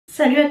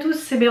Salut à tous,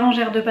 c'est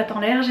Bérangère de Patt en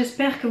l'air,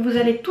 j'espère que vous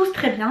allez tous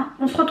très bien.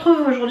 On se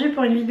retrouve aujourd'hui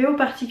pour une vidéo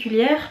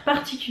particulière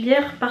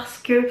parce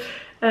que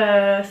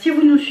si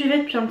vous nous suivez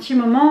depuis un petit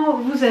moment,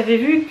 vous avez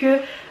vu que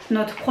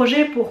notre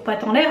projet pour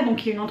Patt en l'air, donc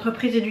qui est une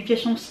entreprise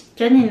d'éducation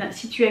canine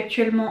située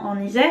actuellement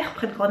en Isère,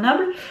 près de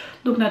Grenoble,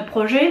 donc notre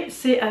projet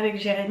c'est avec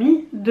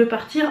Jérémy de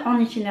partir en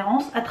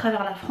itinérance à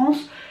travers la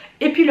France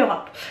et puis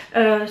l'Europe.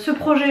 Ce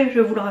projet,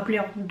 je vais vous le rappeler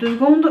en 2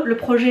 secondes, le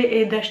projet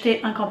est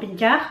d'acheter un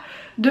camping-car,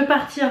 de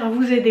partir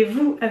vous aider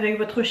vous avec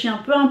votre chien,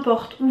 peu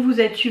importe où vous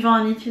êtes, suivant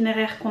un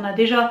itinéraire qu'on a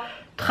déjà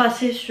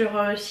tracé sur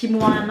 6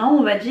 mois, 1 an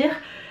on va dire,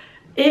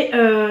 et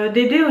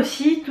d'aider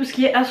aussi tout ce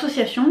qui est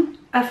association,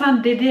 afin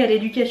d'aider à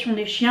l'éducation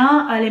des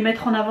chiens, à les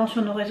mettre en avant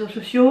sur nos réseaux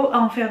sociaux, à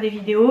en faire des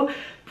vidéos,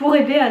 pour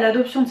aider à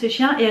l'adoption de ces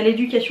chiens et à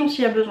l'éducation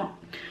s'il y a besoin.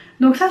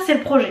 Donc ça c'est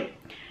le projet.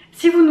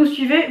 Si vous nous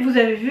suivez, vous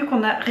avez vu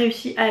qu'on a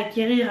réussi à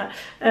acquérir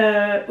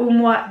au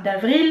mois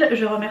d'avril,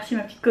 je remercie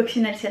ma petite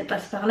coccinelle si elle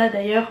passe par là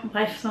d'ailleurs,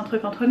 bref c'est un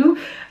truc entre nous,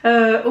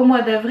 au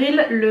mois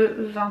d'avril,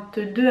 le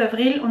 22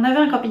 avril, on avait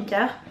un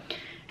camping-car.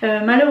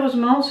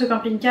 Malheureusement ce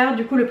camping-car,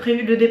 du coup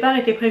le départ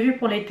était prévu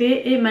pour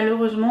l'été et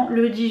malheureusement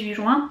le 18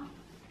 juin,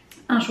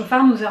 un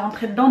chauffard nous est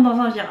rentré dedans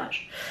dans un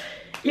virage.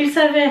 Il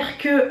s'avère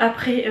que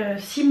après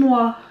 6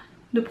 mois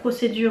de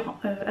procédure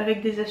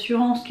avec des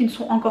assurances qui ne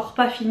sont encore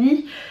pas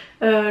finies,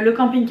 le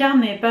camping-car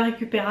n'est pas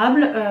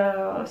récupérable,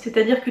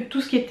 c'est-à-dire que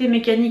tout ce qui était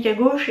mécanique à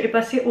gauche est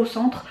passé au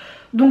centre.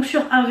 Donc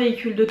sur un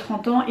véhicule de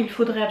 30 ans, il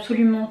faudrait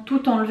absolument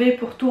tout enlever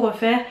pour tout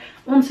refaire.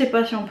 On ne sait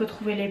pas si on peut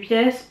trouver les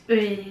pièces,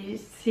 et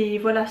c'est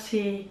voilà,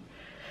 c'est...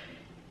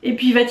 Et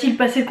puis va-t-il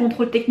passer le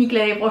contrôle technique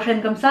l'année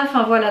prochaine comme ça?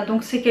 Enfin voilà,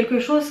 donc c'est quelque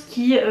chose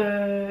qui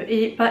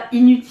est pas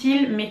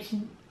inutile, mais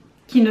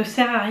qui ne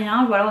sert à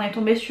rien. Voilà, on est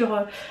tombé sur,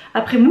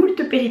 après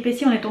moult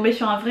péripéties, on est tombé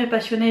sur un vrai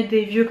passionné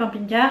des vieux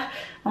camping-cars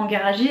en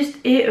garagiste,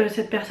 et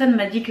cette personne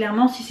m'a dit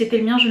clairement si c'était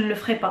le mien je ne le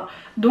ferais pas.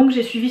 Donc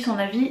j'ai suivi son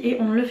avis et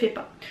on ne le fait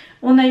pas.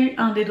 On a eu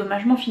un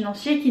dédommagement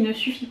financier qui ne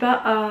suffit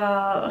pas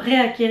à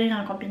réacquérir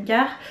un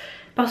camping-car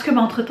parce que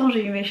entre temps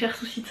j'ai eu mes chers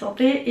soucis de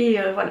santé et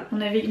voilà,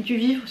 on avait dû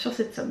vivre sur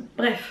cette somme.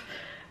 Bref,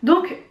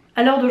 donc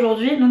à l'heure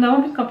d'aujourd'hui nous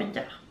n'avons plus de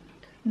camping-car.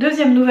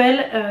 Deuxième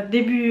nouvelle,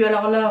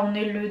 alors là on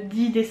est le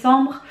 10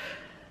 décembre,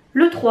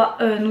 le 3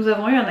 nous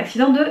avons eu un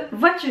accident de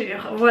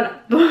voiture, voilà,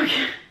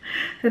 donc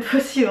cette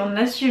fois-ci on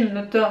assume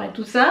nos torts et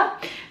tout ça,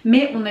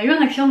 mais on a eu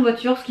un accident de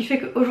voiture, ce qui fait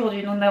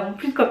qu'aujourd'hui nous n'avons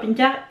plus de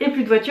camping-car et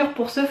plus de voiture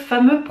pour ce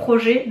fameux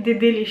projet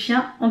d'aider les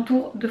chiens en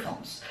Tour de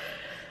France.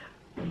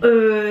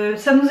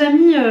 Ça nous a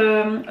mis,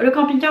 le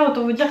camping-car,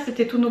 autant vous dire que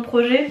c'était tous nos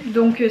projets,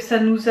 donc ça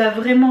nous a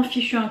vraiment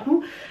fichu un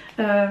coup.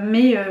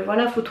 Mais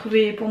voilà, faut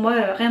trouver, pour moi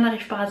rien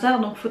n'arrive par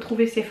hasard, donc faut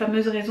trouver ces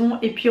fameuses raisons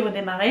et puis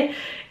redémarrer.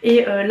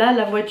 Et là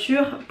la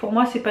voiture pour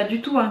moi c'est pas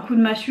du tout un coup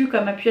de massue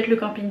comme a pu être le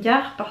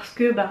camping-car, parce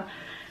que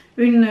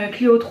une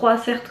Clio 3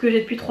 certes que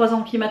j'ai depuis 3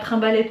 ans, qui m'a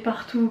trimballé de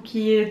partout,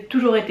 qui a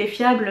toujours été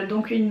fiable,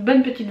 donc une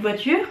bonne petite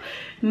voiture,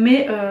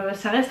 mais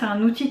ça reste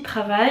un outil de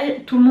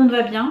travail. Tout le monde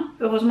va bien,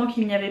 heureusement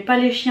qu'il n'y avait pas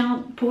les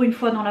chiens pour une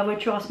fois dans la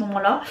voiture à ce moment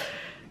là.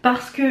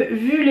 Parce que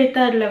vu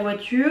l'état de la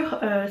voiture,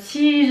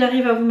 si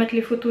j'arrive à vous mettre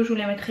les photos, je vous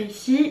les mettrai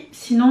ici.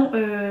 Sinon,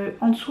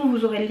 en dessous,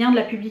 vous aurez le lien de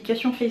la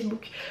publication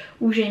Facebook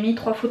où j'ai mis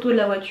 3 photos de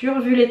la voiture.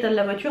 Vu l'état de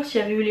la voiture,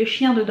 s'il y avait eu les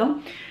chiens dedans,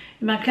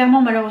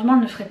 clairement, malheureusement,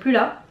 elle ne serait plus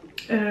là.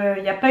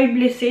 Il n'y a pas eu de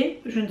blessés.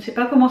 Je ne sais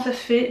pas comment ça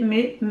se fait,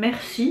 mais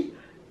merci.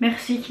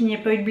 Merci qu'il n'y ait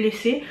pas eu de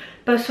blessés,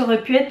 parce que ça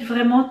aurait pu être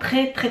vraiment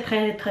très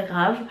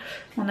grave.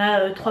 On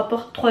a 3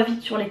 portes, 3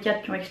 vitres sur les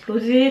 4 qui ont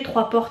explosé,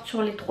 3 portes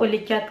sur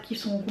les 4 qui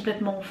sont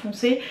complètement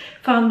enfoncées.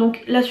 Enfin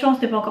donc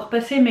l'assurance n'est pas encore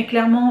passée, mais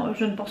clairement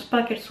je ne pense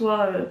pas qu'elle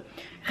soit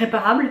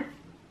réparable.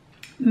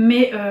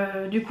 Mais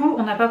du coup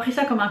on n'a pas pris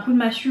ça comme un coup de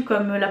massue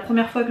comme la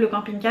première fois que le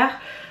camping-car.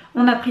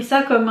 On a pris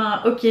ça comme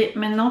un ok,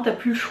 maintenant t'as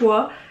plus le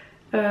choix.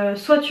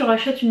 Soit tu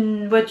rachètes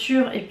une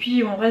voiture et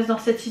puis on reste dans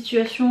cette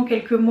situation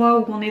quelques mois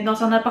où on est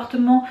dans un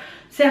appartement,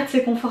 certes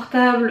c'est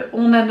confortable,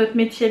 on a notre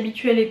métier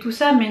habituel et tout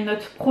ça, mais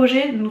notre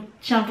projet nous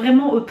tient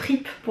vraiment aux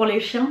tripes pour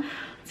les chiens,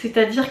 c'est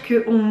à dire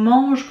qu'on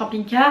mange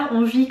camping-car,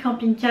 on vit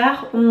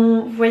camping-car,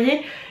 vous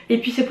voyez, et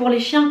puis c'est pour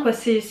les chiens quoi,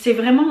 c'est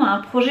vraiment un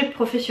projet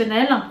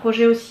professionnel, un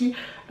projet aussi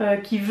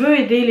qui veut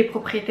aider les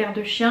propriétaires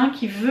de chiens,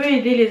 qui veut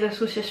aider les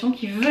associations,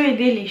 qui veut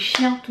aider les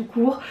chiens tout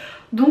court.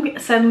 Donc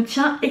ça nous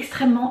tient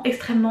extrêmement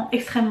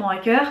à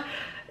cœur.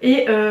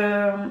 Et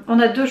on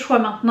a 2 choix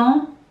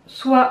maintenant.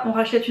 Soit on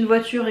rachète une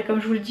voiture et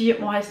comme je vous le dis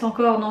on reste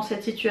encore dans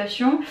cette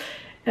situation,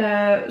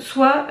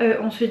 soit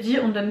on se dit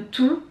on donne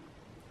tout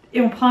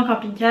et on prend un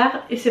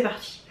camping-car et c'est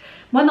parti.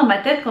 Moi dans ma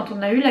tête quand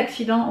on a eu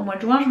l'accident au mois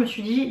de juin, je me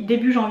suis dit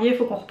début janvier il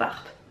faut qu'on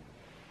reparte.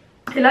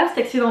 Et là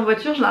cet accident de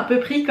voiture je l'ai un peu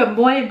pris comme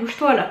bon allez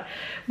bouge-toi là,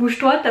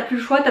 bouge-toi, t'as plus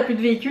le choix, t'as plus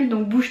de véhicule,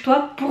 donc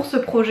bouge-toi pour ce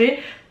projet,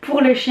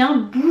 pour les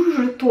chiens,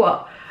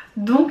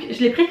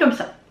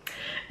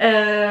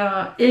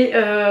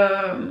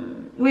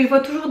 Oui, je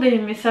vois toujours des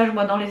messages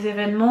moi dans les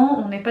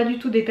événements, on n'est pas du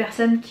tout des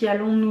personnes qui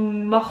allons nous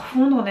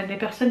morfondre, on est des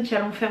personnes qui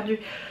allons faire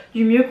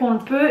du mieux qu'on le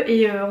peut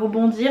et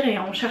rebondir et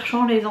en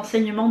cherchant les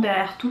enseignements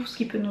derrière tout ce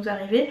qui peut nous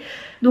arriver.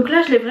 Donc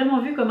là je l'ai vraiment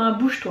vu comme un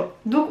bouge-toi.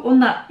 Donc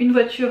on a une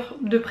voiture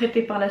de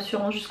prêtée par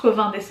l'assurance jusqu'au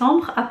 20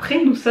 décembre,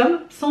 après nous sommes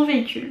sans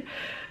véhicule.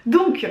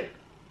 Donc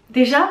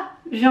déjà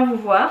je viens vous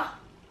voir,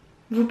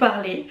 vous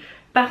parler,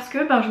 parce que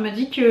je me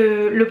dis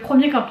que le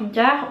premier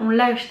camping-car on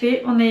l'a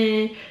acheté,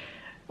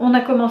 on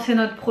a commencé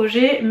notre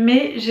projet,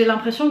 mais j'ai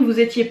l'impression que vous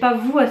n'étiez pas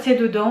vous assez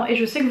dedans et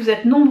je sais que vous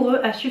êtes nombreux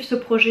à suivre ce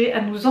projet,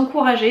 à nous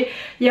encourager.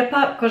 Il n'y a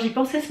pas, quand j'y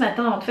pensais ce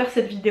matin avant de faire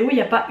cette vidéo, il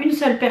n'y a pas une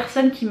seule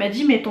personne qui m'a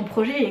dit mais ton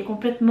projet est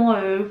complètement...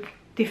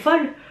 t'es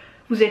folle,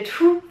 vous êtes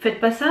fous, faites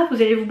pas ça,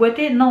 vous allez vous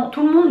boiter. Non,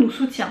 tout le monde nous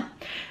soutient.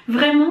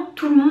 Vraiment,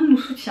 tout le monde nous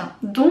soutient.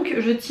 Donc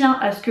je tiens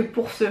à ce que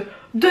pour ce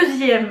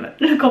deuxième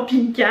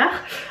camping-car,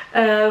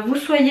 vous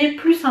soyez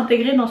plus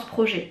intégrés dans ce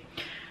projet.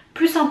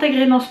 Plus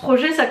intégré dans ce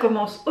projet, ça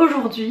commence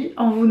aujourd'hui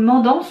en vous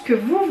demandant ce que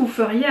vous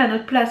feriez à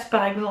notre place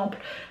par exemple.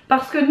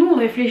 Parce que nous on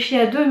réfléchit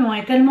à deux mais on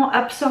est tellement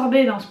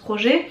absorbés dans ce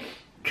projet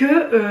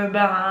que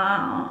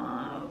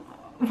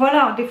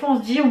voilà, des fois on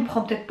se dit on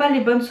prend peut-être pas les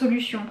bonnes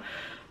solutions.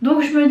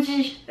 Donc je me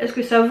dis, est-ce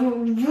que ça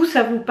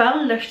vous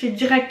parle d'acheter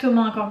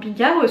directement un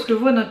camping-car ou est-ce que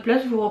vous à notre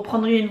place vous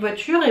reprendriez une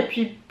voiture et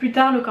puis plus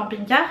tard le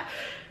camping-car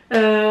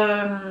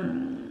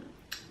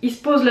il se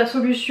pose la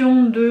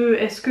solution de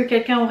est-ce que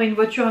quelqu'un aurait une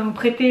voiture à nous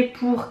prêter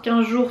pour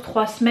 15 jours,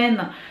 3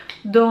 semaines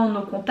dans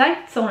nos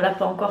contacts. Ça on l'a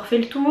pas encore fait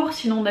le tour.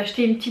 Sinon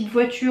d'acheter une petite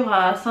voiture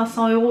à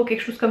 500 €,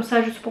 quelque chose comme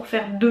ça juste pour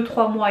faire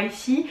 2-3 mois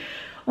ici.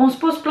 On se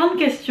pose plein de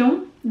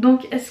questions.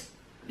 Donc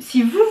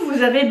si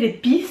vous avez des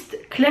pistes,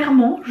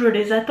 clairement je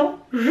les attends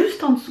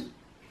juste en dessous.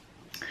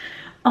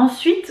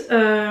 Ensuite,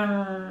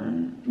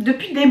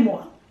 depuis des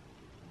mois,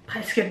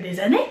 presque des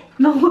années,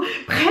 non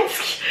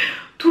presque,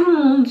 tout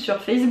le monde sur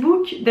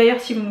Facebook, d'ailleurs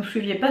si vous ne nous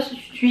suivez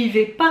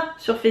pas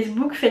sur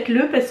Facebook,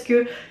 faites-le parce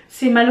que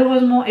c'est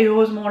malheureusement et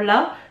heureusement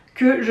là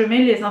que je mets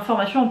les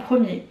informations en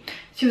premier.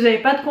 Si vous n'avez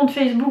pas de compte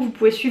Facebook, vous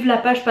pouvez suivre la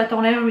page Patt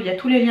en l'air où il y a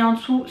tous les liens en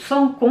dessous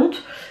sans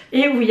compte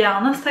et où il y a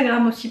un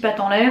Instagram aussi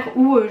Patt en l'air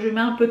où je mets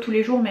un peu tous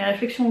les jours mes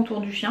réflexions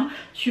autour du chien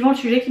suivant le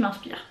sujet qui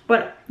m'inspire.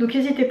 Voilà, donc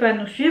n'hésitez pas à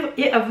nous suivre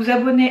et à vous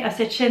abonner à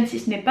cette chaîne si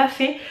ce n'est pas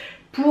fait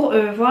pour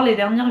voir les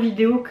dernières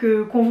vidéos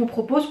qu'on vous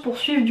propose pour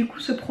suivre du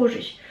coup ce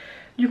projet.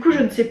 Du coup je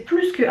ne sais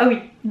plus ce que... Ah oui,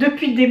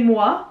 depuis des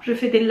mois je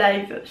fais des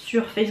lives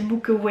sur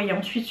Facebook que vous voyez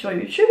ensuite sur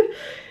YouTube.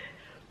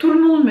 Tout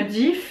le monde me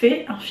dit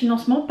fais un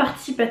financement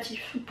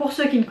participatif. Pour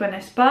ceux qui ne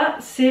connaissent pas,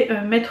 c'est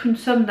mettre une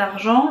somme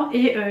d'argent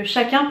et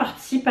chacun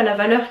participe à la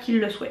valeur qu'il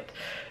le souhaite.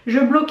 Je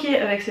bloquais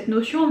avec cette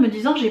notion en me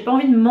disant j'ai pas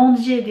envie de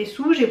mendier des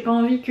sous, j'ai pas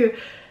envie que...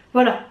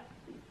 Voilà.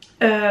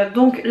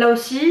 Donc là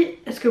aussi,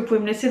 est-ce que vous pouvez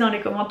me laisser dans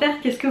les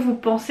commentaires qu'est-ce que vous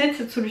pensez de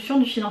cette solution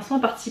du financement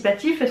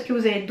participatif? Est-ce que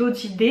vous avez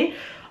d'autres idées?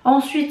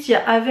 Ensuite il y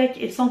a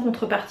avec et sans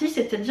contrepartie,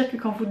 c'est-à-dire que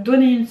quand vous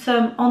donnez une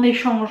somme en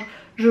échange,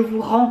 je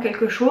vous rends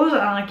quelque chose,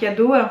 un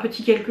cadeau, un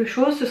petit quelque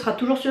chose, ce sera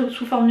toujours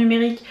sous forme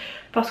numérique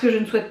parce que je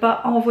ne souhaite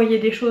pas envoyer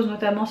des choses,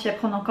 notamment si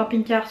après on est en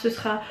camping-car, ce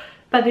sera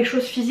pas des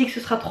choses physiques,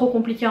 ce sera trop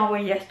compliqué à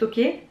envoyer, à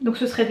stocker, donc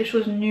ce serait des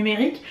choses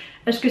numériques.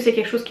 Est-ce que c'est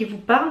quelque chose qui vous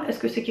parle? Est-ce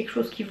que c'est quelque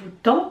chose qui vous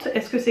tente?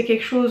 Est-ce que c'est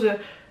quelque chose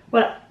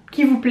voilà,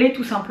 qui vous plaît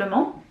tout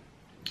simplement?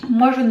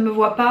 Moi je ne me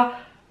vois pas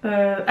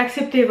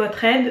accepter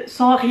votre aide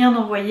sans rien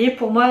envoyer,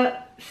 pour moi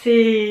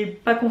c'est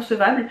pas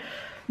concevable,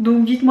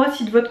 donc dites-moi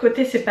si de votre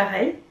côté c'est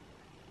pareil.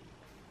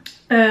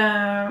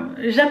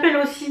 J'appelle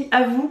aussi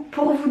à vous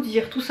pour vous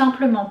dire tout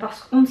simplement,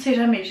 parce qu'on ne sait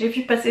jamais, j'ai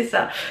vu passer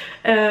ça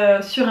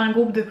sur un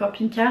groupe de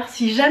camping-car,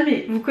 si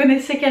jamais vous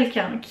connaissez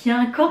quelqu'un qui a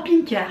un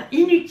camping-car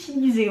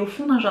inutilisé au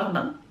fond d'un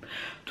jardin,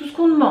 tout ce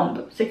qu'on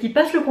demande c'est qu'il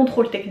passe le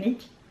contrôle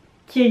technique,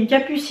 qu'il y ait une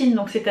capucine,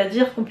 donc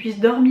c'est-à-dire qu'on puisse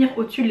dormir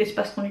au-dessus de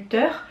l'espace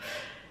conducteur,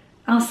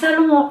 un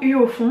salon en U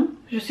au fond.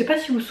 Je sais pas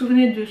si vous vous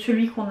souvenez de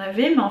celui qu'on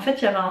avait, mais en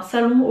fait il y avait un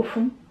salon au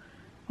fond.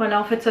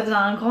 Voilà, en fait ça faisait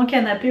un grand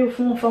canapé au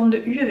fond en forme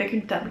de U avec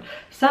une table.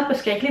 Ça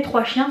parce qu'avec les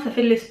 3 chiens ça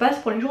fait de l'espace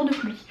pour les jours de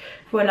pluie.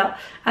 Voilà.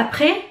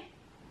 Après,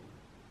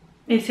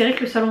 et c'est vrai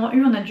que le salon en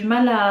U on a du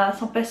mal à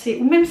s'en passer,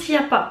 ou même s'il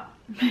n'y a pas,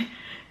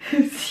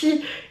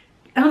 si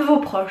un de vos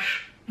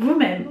proches,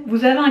 vous-même,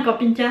 vous avez un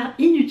camping-car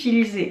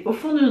inutilisé au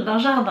fond d'un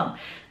jardin,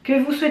 que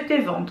vous souhaitez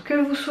vendre, que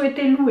vous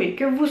souhaitez louer,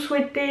 que vous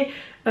souhaitez...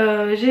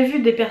 j'ai vu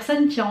des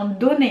personnes qui en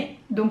donnaient,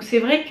 donc c'est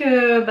vrai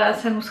que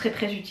ça nous serait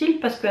très utile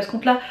parce qu'à ce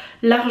compte-là,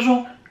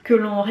 l'argent que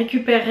l'on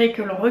récupérerait,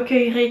 que l'on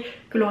recueillerait,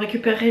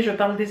 je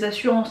parle des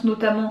assurances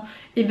notamment,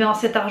 et bien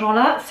cet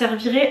argent-là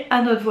servirait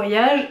à notre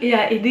voyage et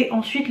à aider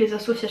ensuite les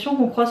associations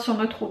qu'on croise sur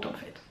notre route en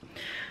fait.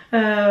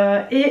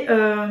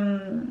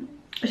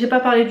 J'ai pas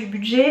parlé du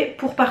budget,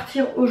 pour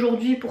partir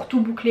aujourd'hui, pour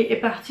tout boucler et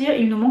partir,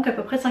 il nous manque à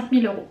peu près 5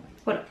 000 €.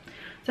 Voilà.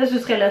 Ça ce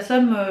serait la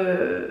somme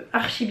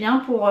archi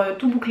bien pour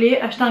tout boucler,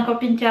 acheter un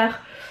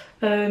camping-car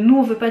Nous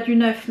on veut pas du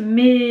neuf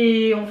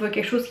mais on veut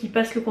quelque chose qui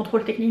passe le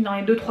contrôle technique dans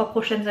les 2-3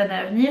 prochaines années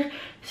à venir.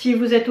 Si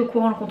vous êtes au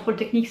courant, le contrôle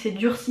technique c'est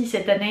durci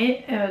cette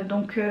année,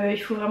 donc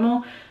il faut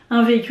vraiment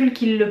un véhicule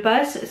qui le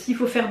passe. S'il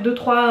faut faire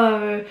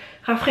 2-3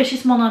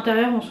 rafraîchissements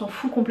d'intérieur, on s'en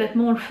fout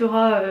complètement, on le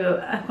fera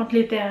quand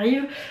l'été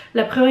arrive.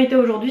 La priorité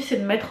aujourd'hui c'est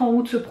de mettre en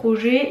route ce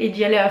projet et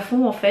d'y aller à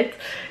fond en fait.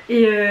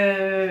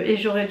 Et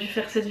j'aurais dû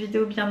faire cette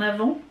vidéo bien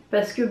avant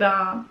parce que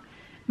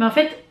mais en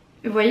fait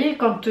vous voyez,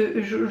 quand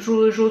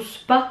j'ose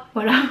pas,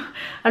 voilà,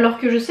 alors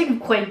que je sais que vous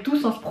croyez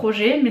tous en ce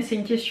projet, mais c'est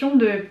une question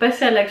de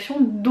passer à l'action,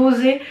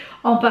 d'oser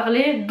en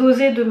parler,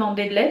 d'oser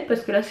demander de l'aide,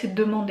 parce que là c'est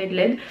demander de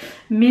l'aide,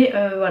 mais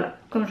voilà,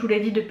 comme je vous l'ai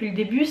dit depuis le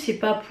début, c'est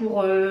pas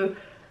pour,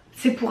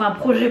 c'est pour un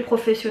projet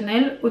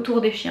professionnel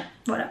autour des chiens,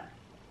 voilà.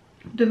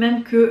 De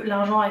même que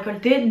l'argent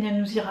récolté ne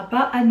nous ira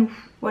pas à nous.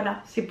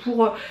 Voilà, c'est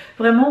pour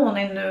vraiment, on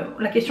a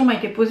la question m'a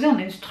été posée, on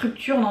a une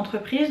structure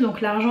d'entreprise,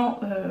 donc l'argent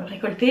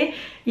récolté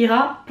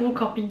ira pour le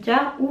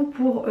camping-car ou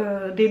pour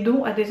des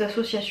dons à des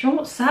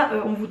associations. Ça,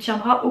 on vous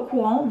tiendra au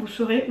courant, vous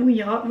saurez où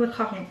ira votre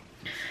argent.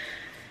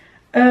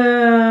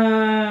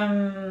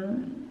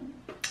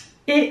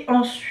 Et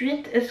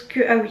ensuite, est-ce que...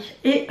 Ah oui,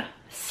 et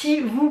si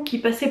vous qui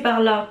passez par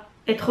là,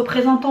 êtes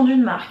représentant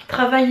d'une marque,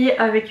 travaillez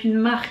avec une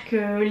marque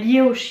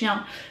liée aux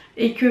chiens,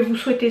 et que vous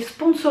souhaitez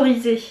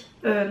sponsoriser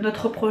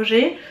notre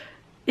projet,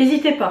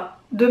 n'hésitez pas.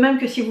 De même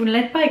que si vous ne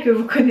l'êtes pas et que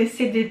vous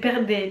connaissez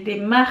des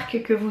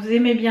marques que vous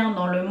aimez bien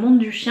dans le monde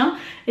du chien,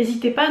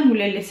 n'hésitez pas à nous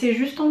les laisser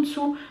juste en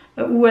dessous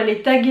ou à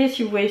les taguer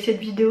si vous voyez cette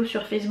vidéo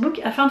sur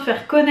Facebook afin de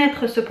faire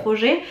connaître ce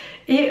projet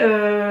et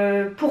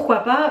pourquoi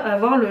pas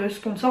avoir le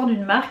sponsor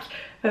d'une marque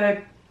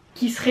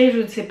qui serait, je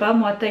ne sais pas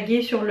moi,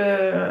 tagué sur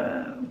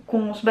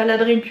qu'on se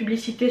baladerait une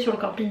publicité sur le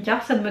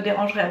camping-car, ça ne me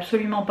dérangerait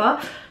absolument pas.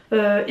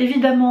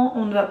 Évidemment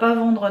on ne va pas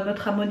vendre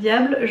notre âme au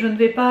diable, je ne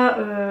vais pas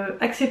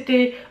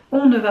accepter,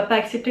 on ne va pas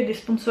accepter des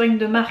sponsorings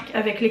de marques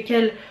avec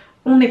lesquels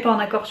on n'est pas en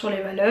accord sur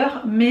les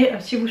valeurs, mais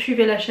si vous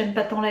suivez la chaîne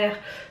Patt en l'air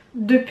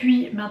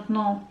depuis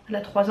maintenant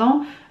là 3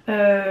 ans,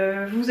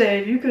 vous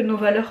avez vu que nos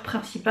valeurs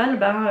principales,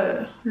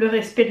 le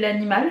respect de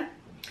l'animal,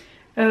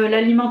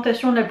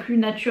 l'alimentation la plus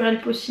naturelle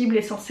possible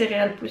et sans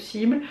céréales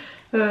possible,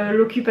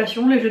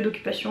 l'occupation, les jeux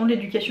d'occupation,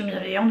 l'éducation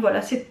bienveillante,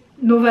 voilà, c'est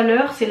nos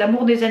valeurs, c'est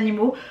l'amour des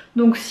animaux.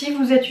 Donc si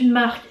vous êtes une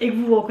marque et que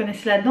vous vous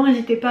reconnaissez là-dedans,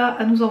 n'hésitez pas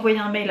à nous envoyer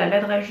un mail à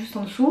l'adresse juste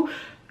en dessous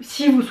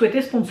si vous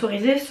souhaitez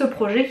sponsoriser ce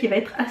projet qui va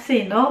être assez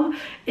énorme.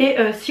 Et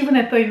si vous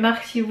n'êtes pas une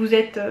marque, si vous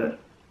êtes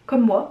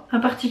comme moi, un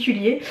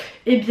particulier,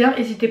 eh bien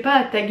n'hésitez pas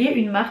à taguer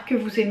une marque que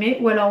vous aimez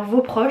ou alors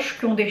vos proches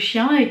qui ont des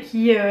chiens et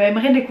qui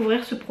aimeraient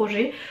découvrir ce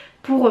projet.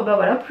 Pour,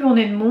 voilà, plus on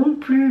est de monde,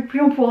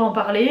 plus on pourra en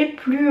parler,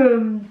 plus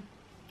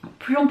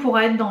on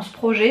pourra être dans ce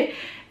projet.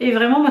 Et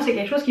vraiment moi c'est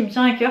quelque chose qui me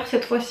tient à cœur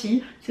cette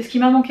fois-ci, c'est ce qui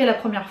m'a manqué la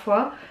première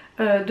fois,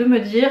 de me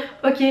dire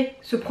ok,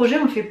 ce projet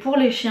on le fait pour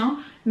les chiens,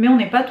 mais on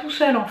n'est pas tout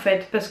seul en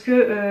fait, parce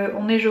que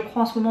on est je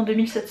crois en ce moment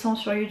 2700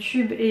 sur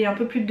YouTube et un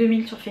peu plus de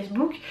 2000 sur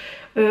Facebook.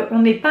 On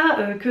n'est pas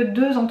que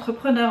 2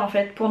 entrepreneurs en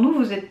fait, pour nous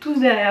vous êtes tous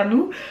derrière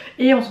nous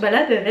et on se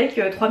balade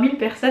avec 3000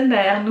 personnes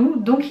derrière nous,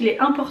 donc il est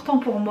important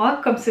pour moi,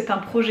 comme c'est un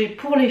projet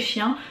pour les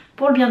chiens,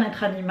 pour le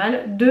bien-être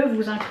animal, de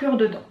vous inclure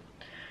dedans.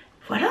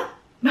 Voilà.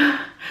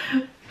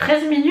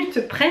 13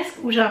 minutes presque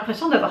où j'ai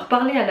l'impression d'avoir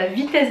parlé à la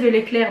vitesse de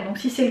l'éclair, donc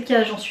si c'est le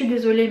cas j'en suis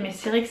désolée, mais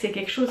c'est vrai que c'est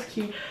quelque chose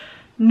qui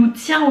nous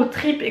tient aux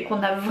tripes et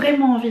qu'on a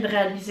vraiment envie de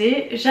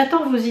réaliser.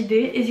 J'attends vos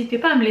idées, n'hésitez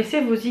pas à me laisser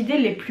vos idées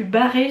les plus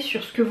barrées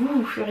sur ce que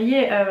vous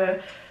feriez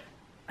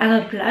à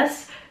notre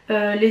place,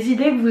 les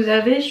idées que vous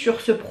avez sur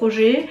ce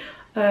projet.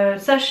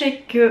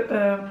 Sachez que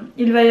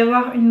il va y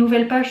avoir une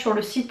nouvelle page sur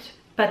le site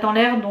Patt en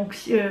l'air, donc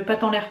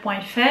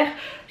pattenlair.fr,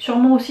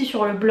 sûrement aussi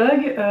sur le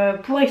blog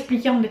pour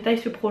expliquer en détail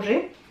ce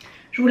projet.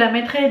 Je vous la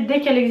mettrai dès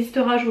qu'elle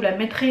existera, je vous la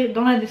mettrai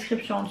dans la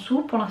description en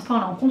dessous. Pour l'instant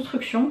elle est en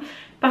construction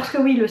parce que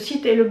oui, le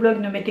site et le blog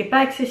ne m'étaient pas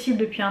accessibles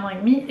depuis 1 an et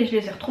demi et je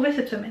les ai retrouvés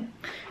cette semaine.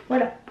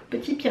 Voilà,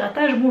 petit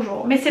piratage,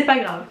 bonjour, mais c'est pas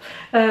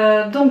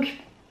grave. Donc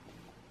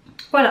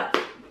voilà,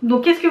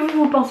 donc qu'est-ce que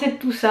vous pensez de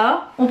tout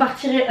ça? On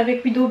partirait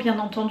avec Wido bien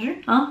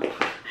entendu, hein.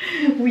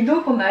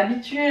 Wido qu'on a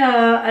habitué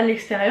à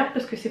l'extérieur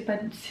parce que c'est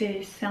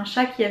un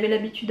chat qui avait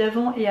l'habitude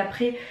avant et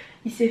après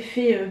il s'est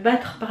fait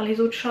battre par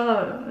les autres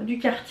chats du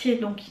quartier,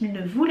 donc il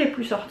ne voulait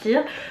plus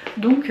sortir.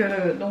 Donc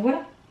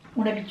voilà,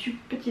 on l'habitue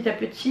petit à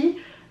petit.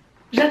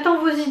 J'attends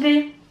vos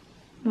idées.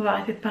 On va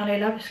arrêter de parler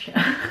là parce que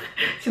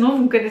sinon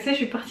vous me connaissez, je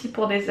suis partie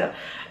pour des heures.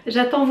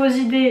 J'attends vos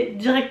idées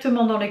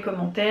directement dans les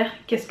commentaires.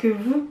 Qu'est-ce que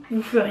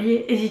vous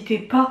feriez? N'hésitez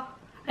pas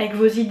avec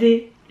vos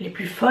idées les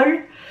plus folles.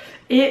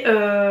 Et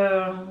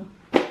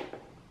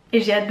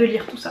j'ai hâte de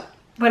lire tout ça.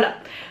 Voilà.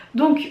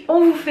 Donc on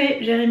vous fait,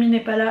 Jérémy n'est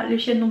pas là, les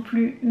chiennes non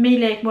plus, mais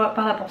il est avec moi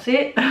par la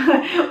pensée.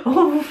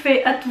 On vous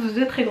fait à tous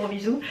de très gros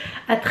bisous.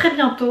 À très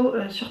bientôt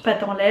sur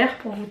Patt en l'air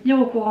pour vous tenir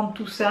au courant de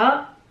tout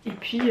ça. Et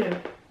puis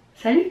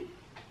salut.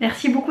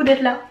 Merci beaucoup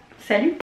d'être là. Salut.